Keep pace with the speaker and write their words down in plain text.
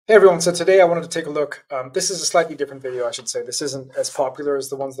Hey everyone, so today I wanted to take a look. This is a slightly different video, I should say. This isn't as popular as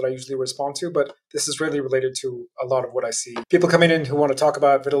the ones that I usually respond to, but this is really related to a lot of what I see. People coming in who want to talk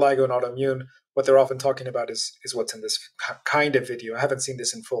about vitiligo and autoimmune, what they're often talking about is what's in this kind of video. I haven't seen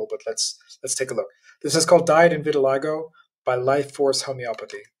this in full, but let's take a look. This is called Diet in Vitiligo by Life Force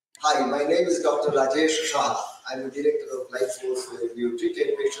Homeopathy. Hi, my name is Dr. Rajesh Shah. I'm the director of Life Force, where we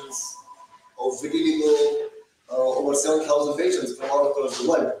treated patients of vitiligo, over 7,000 patients from all across the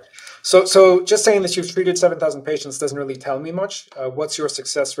world. So just saying that you've treated 7,000 patients doesn't really tell me much. What's your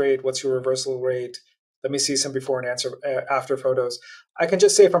success rate? What's your reversal rate? Let me see some before and after photos. I can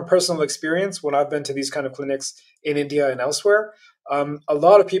just say from personal experience, when I've been to these kind of clinics in India and elsewhere, a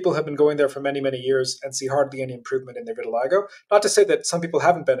lot of people have been going there for many, many years and see hardly any improvement in their vitiligo. Not to say that some people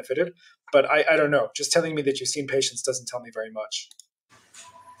haven't benefited, but I don't know. Just telling me that you've seen patients doesn't tell me very much.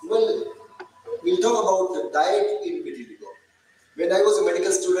 Well, we'll talk about the diet in vitiligo. When I was a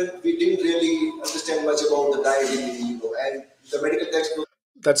medical student, we didn't really understand much about the diet in vitiligo, and the medical textbook.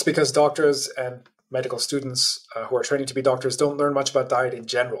 That's because doctors and medical students who are training to be doctors don't learn much about diet in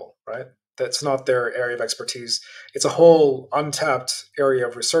general, right? That's not their area of expertise. It's a whole untapped area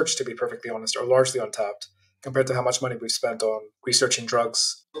of research, to be perfectly honest, or largely untapped compared to how much money we've spent on researching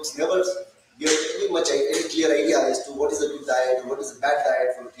drugs. Never give any clear idea as to what is a good diet and what is a bad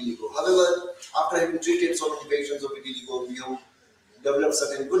diet for vitiligo. However, after having treated so many patients with vitiligo, we have developed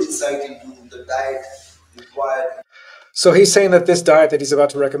certain good insight into the diet required. So he's saying that this diet that he's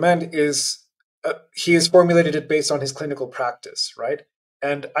about to recommend is, he has formulated it based on his clinical practice, right?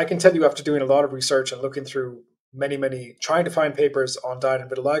 And I can tell you, after doing a lot of research and looking through many, trying to find papers on diet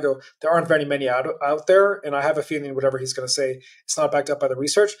and vitiligo, there aren't very many out there. And I have a feeling whatever he's going to say, it's not backed up by the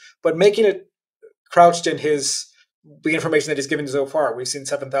research, but making it crouched in the information that he's given so far. We've seen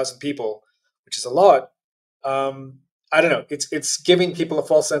 7,000 people, which is a lot. I don't know. It's giving people a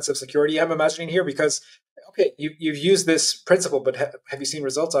false sense of security, I'm imagining here, because, okay, you've used this principle, but have you seen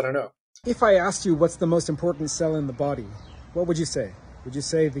results? I don't know. If I asked you what's the most important cell in the body, what would you say? Would you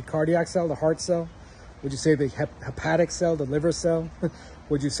say the cardiac cell, the heart cell? Would you say the hepatic cell, the liver cell?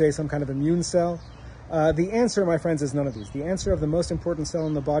 Would you say some kind of immune cell? The answer, my friends, is none of these. The answer of the most important cell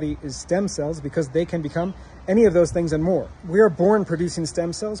in the body is stem cells, because they can become any of those things and more. We are born producing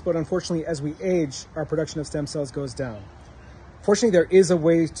stem cells, but unfortunately, as we age, our production of stem cells goes down. Fortunately, there is a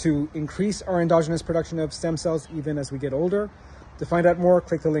way to increase our endogenous production of stem cells even as we get older. To find out more,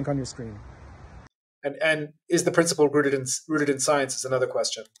 click the link on your screen. And is the principle rooted in science is another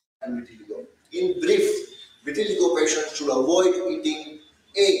question. And vitiligo. In brief, vitiligo patients should avoid eating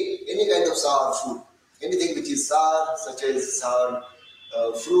any kind of sour food. Anything which is sour, such as sour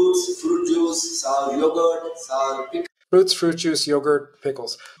fruits, fruit juice, sour yogurt, sour pickles. Fruits, fruit juice, yogurt,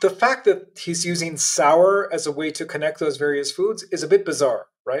 pickles. The fact that he's using sour as a way to connect those various foods is a bit bizarre,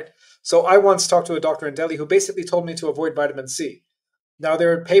 right? So I once talked to a doctor in Delhi who basically told me to avoid vitamin C. Now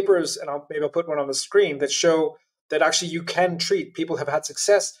there are papers, and maybe I'll put one on the screen, that show that actually you can treat, people have had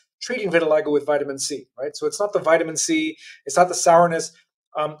success treating vitiligo with vitamin C, right? So it's not the vitamin C, it's not the sourness.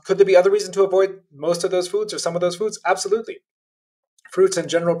 Could there be other reason to avoid most of those foods or some of those foods? Absolutely. Fruits in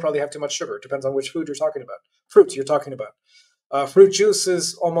general probably have too much sugar. It depends on which food you're talking about. Fruits you're talking about. Fruit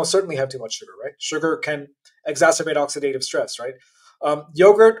juices almost certainly have too much sugar, right? Sugar can exacerbate oxidative stress, right?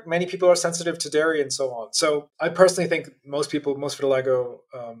 Yogurt, many people are sensitive to dairy and so on. So I personally think most people with vitiligo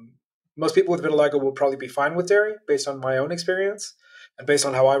will probably be fine with dairy based on my own experience and based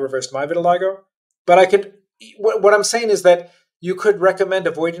on how I reversed my vitiligo. But what I'm saying is that you could recommend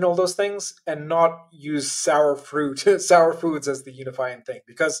avoiding all those things and not use sour foods as the unifying thing.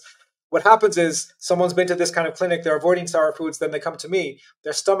 Because what happens is someone's been to this kind of clinic, they're avoiding sour foods, then they come to me,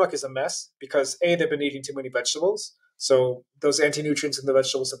 their stomach is a mess because A, they've been eating too many vegetables. So those anti-nutrients in the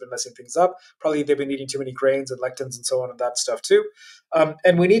vegetables have been messing things up. Probably they've been eating too many grains and lectins and so on and that stuff too.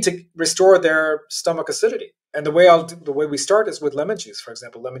 And we need to restore their stomach acidity. And the way we start is with lemon juice, for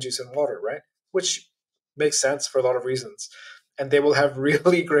example, lemon juice and water, right? Which makes sense for a lot of reasons. And they will have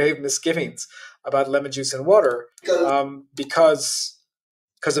really grave misgivings about lemon juice and water because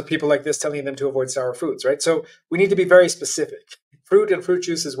of people like this telling them to avoid sour foods, right? So we need to be very specific. Fruit and fruit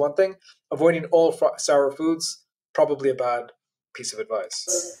juice is one thing. Avoiding all sour foods, probably a bad piece of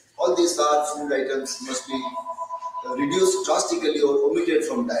advice. All these sour food items must be reduced drastically or omitted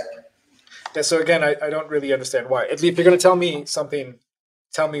from diet. Yeah, so again, I don't really understand why. If you're going to tell me something,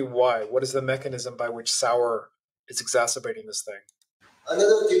 tell me why. What is the mechanism by which sour is exacerbating this thing?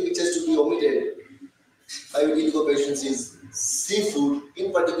 Another thing which has to be omitted by vitiligo patients is seafood,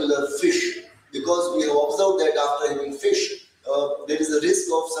 in particular fish, because we have observed that after having fish, there is a risk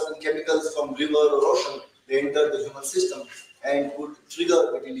of certain chemicals from river or ocean, they enter the human system and could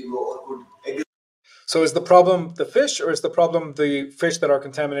trigger vitiligo or could aggravate. So is the problem the fish, or is the problem the fish that are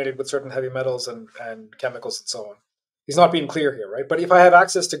contaminated with certain heavy metals and chemicals and so on? He's not being clear here, right? But if I have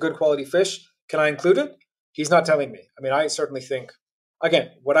access to good quality fish, can I include it? He's not telling me. I mean, I certainly think,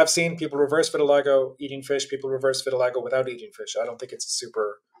 again, what I've seen, people reverse vitiligo eating fish, people reverse vitiligo without eating fish. I don't think it's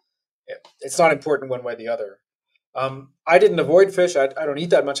super, it's not important one way or the other. I didn't avoid fish. I don't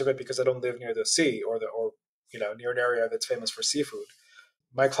eat that much of it because I don't live near the sea or near an area that's famous for seafood.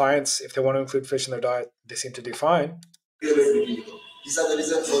 My clients, if they want to include fish in their diet, they seem to do fine. Vitiligo. These are the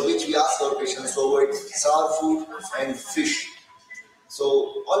reasons for which we ask our patients to avoid sour food and fish. So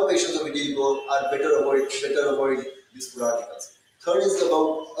all patients of vitiligo are better avoid these food articles. Third is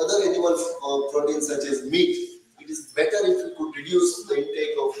about other animal proteins such as meat. It is better if we could reduce the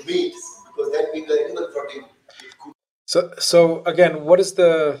intake of meat because that being the animal protein, it could. So again, what is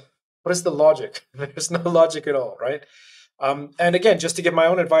the logic? There's no logic at all, right? And again, just to give my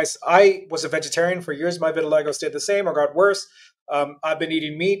own advice, I was a vegetarian for years. My vitiligo stayed the same or got worse. I've been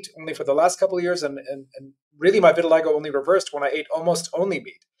eating meat only for the last couple of years, and really my vitiligo only reversed when I ate almost only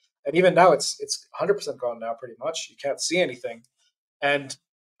meat. And even now, it's 100% gone now, pretty much. You can't see anything, and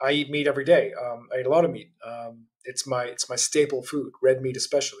I eat meat every day. I eat a lot of meat. It's my staple food, red meat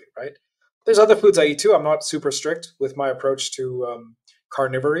especially, right? There's other foods I eat too. I'm not super strict with my approach to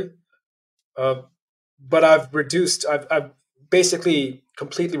carnivory, uh, but I've basically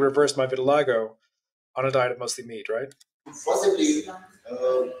completely reversed my vitiligo on a diet of mostly meat, right? Possibly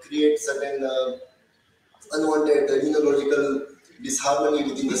create certain unwanted immunological disharmony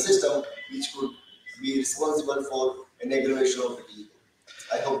within the system, which could be responsible for an aggravation of fatigue.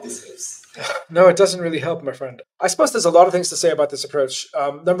 I hope this helps. No, it doesn't really help, my friend. I suppose there's a lot of things to say about this approach.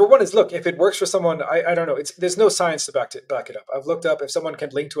 Number one is, look, if it works for someone, I don't know. There's no science to back it up. I've looked up if someone can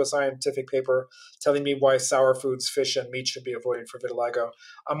link to a scientific paper telling me why sour foods, fish, and meat should be avoided for vitiligo.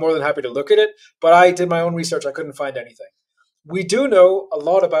 I'm more than happy to look at it. But I did my own research. I couldn't find anything. We do know a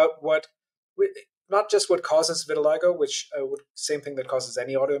lot about not just what causes vitiligo, which same thing that causes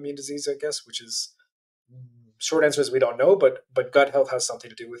any autoimmune disease, I guess, which is short answer is we don't know, but gut health has something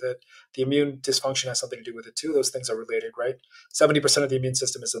to do with it. The immune dysfunction has something to do with it too. Those things are related, right? 70% of the immune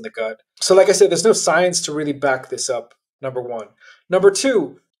system is in the gut. So, like I said, there's no science to really back this up. Number one. Number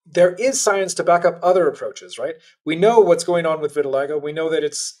two, there is science to back up other approaches, right? We know what's going on with vitiligo. We know that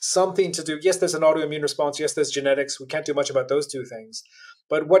it's something to do. Yes, there's an autoimmune response. Yes, there's genetics. We can't do much about those two things.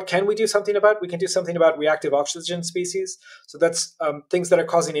 But what can we do something about? We can do something about reactive oxygen species. So that's things that are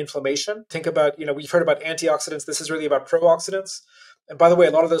causing inflammation. Think about, we've heard about antioxidants. This is really about pro-oxidants. And by the way,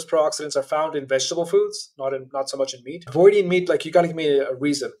 a lot of those pro-oxidants are found in vegetable foods, not so much in meat. Avoiding meat, like you got to give me a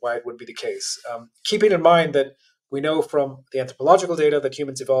reason why it would be the case. Keeping in mind that we know from the anthropological data that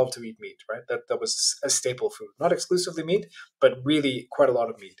humans evolved to eat meat, right? That was a staple food, not exclusively meat, but really quite a lot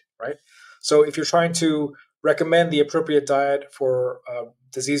of meat, right? So if you're trying to recommend the appropriate diet for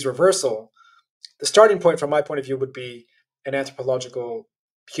disease reversal, the starting point from my point of view would be an anthropological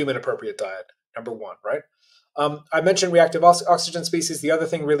human appropriate diet, number one, right? I mentioned reactive oxygen species. The other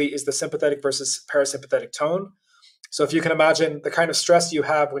thing really is the sympathetic versus parasympathetic tone. So if you can imagine the kind of stress you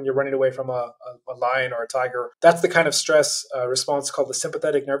have when you're running away from a lion or a tiger, that's the kind of stress response called the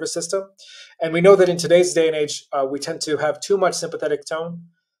sympathetic nervous system. And we know that in today's day and age, we tend to have too much sympathetic tone.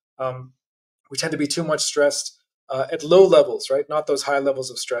 Um, we tend to be too much stressed at low levels, right? Not those high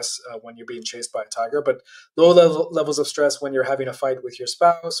levels of stress when you're being chased by a tiger, but levels of stress when you're having a fight with your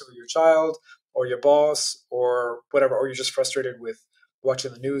spouse or your child or your boss or whatever, or you're just frustrated with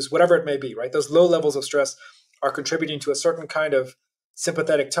watching the news, whatever it may be, right? Those low levels of stress are contributing to a certain kind of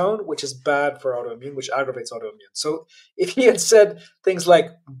sympathetic tone, which is bad for autoimmune, which aggravates autoimmune. So if he had said things like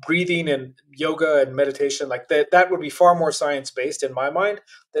breathing and yoga and meditation, like that would be far more science based in my mind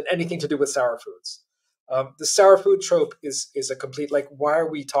than anything to do with sour foods. The sour food trope is a complete, like, why are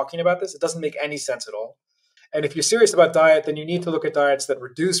we talking about this? It doesn't make any sense at all. And if you're serious about diet, then you need to look at diets that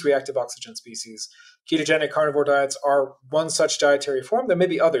reduce reactive oxygen species. Ketogenic carnivore diets are one such dietary form. There may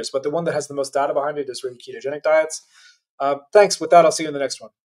be others, but the one that has the most data behind it is really ketogenic diets. Thanks. With that, I'll see you in the next one.